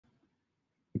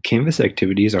Canvas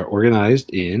activities are organized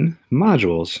in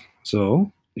modules.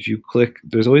 So if you click,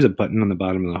 there's always a button on the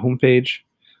bottom of the homepage,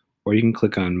 or you can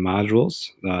click on modules.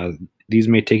 These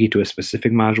may take you to a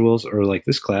specific modules, or like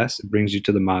this class, it brings you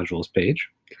to the modules page.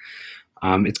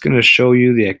 It's going to show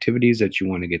you the activities that you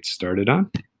want to get started on.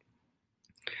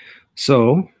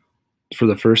 So for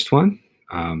the first one,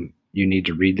 you need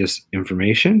to read this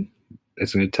information.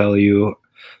 It's going to tell you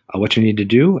what you need to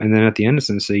do, and then at the end it's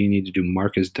going to say you need to do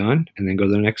mark as done and then go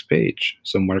to the next page.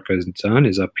 So mark as done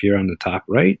is up here on the top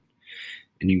right,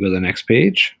 and you go to the next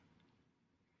page.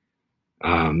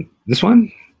 This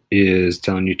one is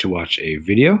telling you to watch a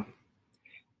video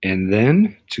and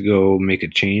then to go make a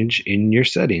change in your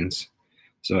settings.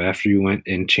 So after you went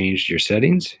and changed your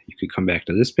settings, you could come back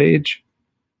to this page,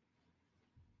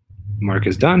 mark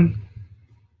as done,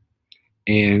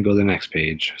 and go to the next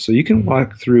page. So you can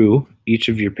walk through each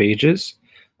of your pages.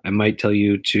 I might tell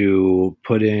you to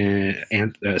put in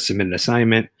and submit an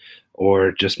assignment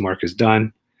or just mark as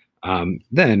done.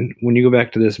 Then when you go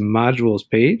back to this modules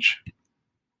page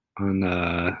on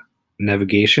the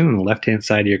navigation on the left-hand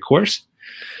side of your course,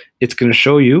 it's going to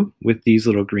show you with these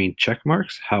little green check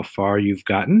marks how far you've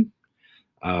gotten,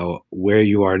 where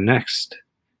you are next,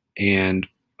 and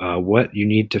what you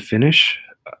need to finish,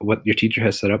 what your teacher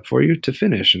has set up for you to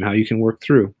finish, and how you can work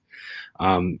through.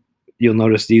 You'll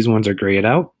notice these ones are grayed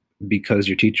out because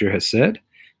your teacher has said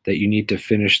that you need to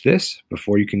finish this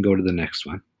before you can go to the next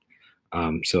one.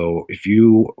 So if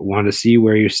you want to see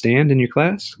where you stand in your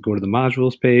class, go to the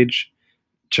modules page,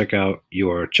 check out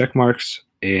your check marks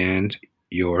and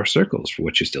your circles for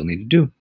what you still need to do.